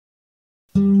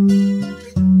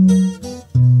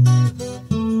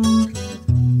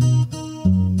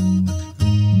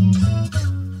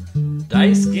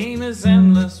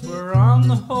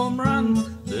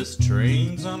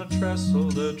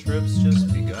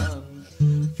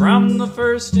run. From the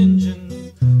first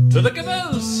engine to the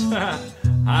caboose,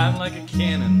 I'm like a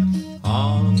cannon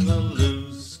on the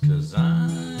loose, 'cause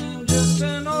I'm just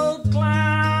an old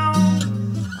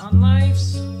clown on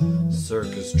life's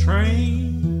circus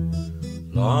train,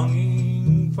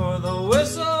 longing for the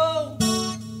whistle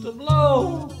to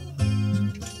blow,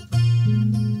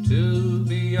 to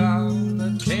be on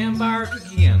the tambark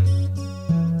again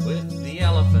with the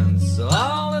elephants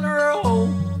all in a row,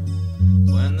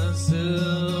 when the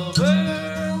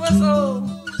silver whistle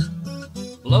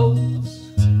blows.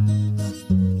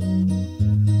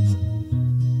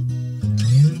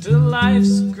 To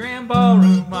life's grand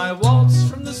ballroom I waltz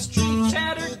from the street,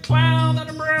 tattered clown and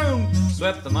a broom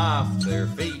swept them off their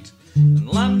feet, and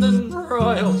London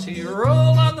royalty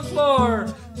roll on the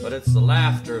floor, but it's the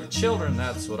laughter of children,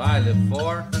 that's what I live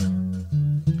for.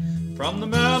 From the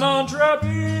man on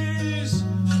trapeze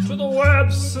to the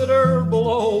web sitter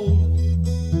below,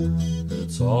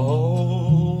 it's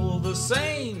all the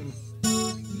same,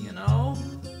 you know.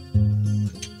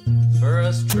 For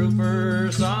us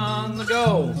troopers on the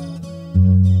go,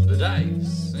 the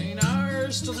dice ain't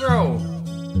ours to throw,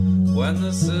 when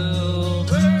the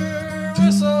silver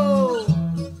whistle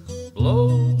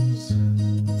blows.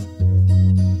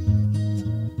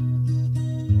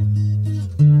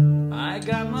 I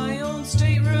got my own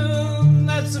stateroom,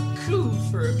 that's a coup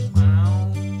for a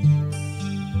clown.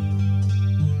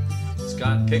 It's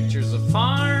got pictures of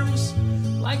farms,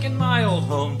 like in my old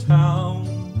hometown.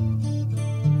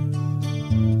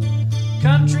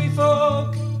 Country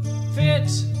folk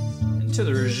fit into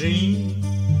the regime.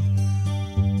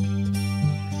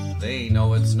 They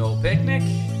know it's no picnic,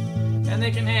 and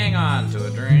they can hang on to a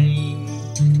dream.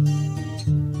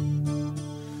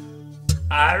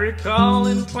 I recall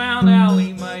in Clown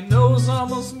Alley my nose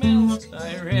almost melted.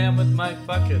 I ran with my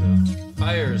bucket of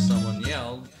fire, someone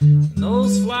yelled. And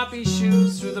those floppy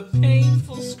shoes through the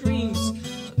painful screams.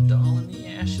 A doll in the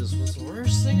ashes was the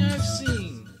worst thing I've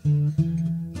seen.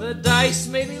 The dice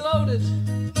may be loaded,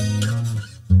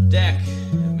 deck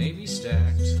may be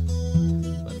stacked,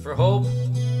 but for hope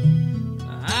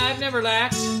I've never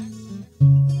lacked.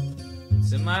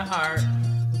 It's in my heart,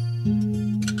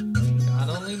 God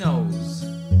only knows,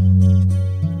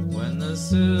 when the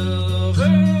silver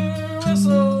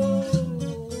whistle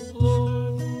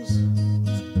blows.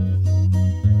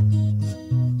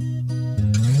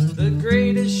 The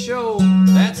greatest show,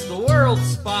 that's the world's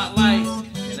spotlight.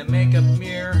 In a makeup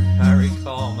mirror, I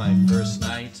recall my first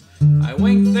night. I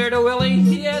winked there to Willy,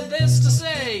 he had this to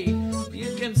say: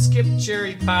 you can skip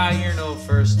cherry pie, you're no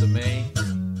first of May.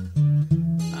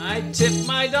 I tip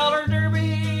my dollar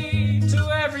derby to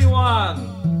everyone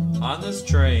on this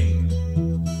train.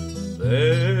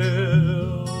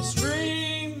 They'll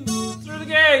stream through the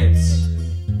gates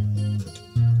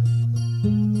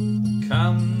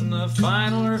come the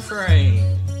final refrain.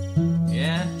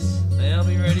 Yes, they'll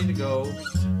be ready to go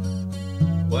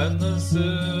when the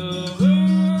silver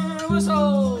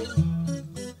whistle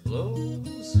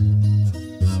blows.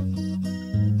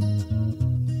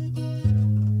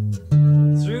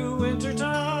 Through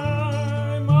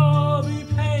wintertime I'll be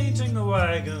painting the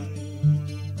wagons,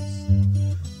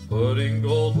 putting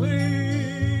gold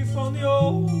leaf on the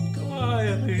old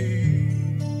calliope.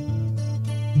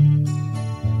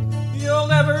 You'll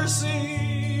never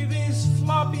see these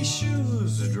floppy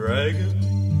shoes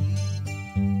a-dragging,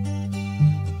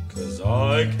 'cause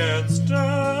I can't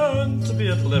stand to be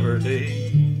at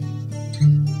liberty.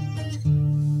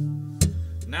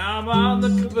 Now I'm on the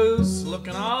caboose,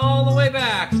 looking all the way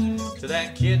back to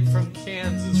that kid from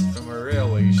Kansas from a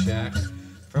railway shack.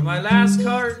 For my last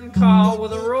curtain call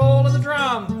with a roll of the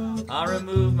drum, I'll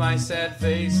remove my sad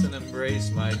face and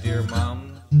embrace my dear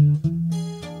mum.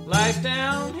 Life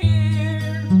down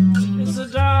here is a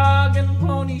dog and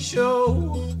pony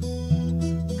show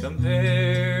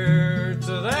compared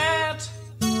to that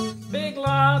big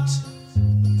lot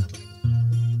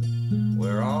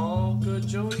where all good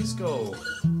Joeys go.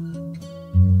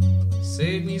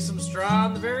 Save me some straw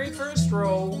in the very first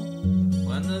row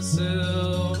when the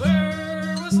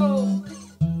silver whistle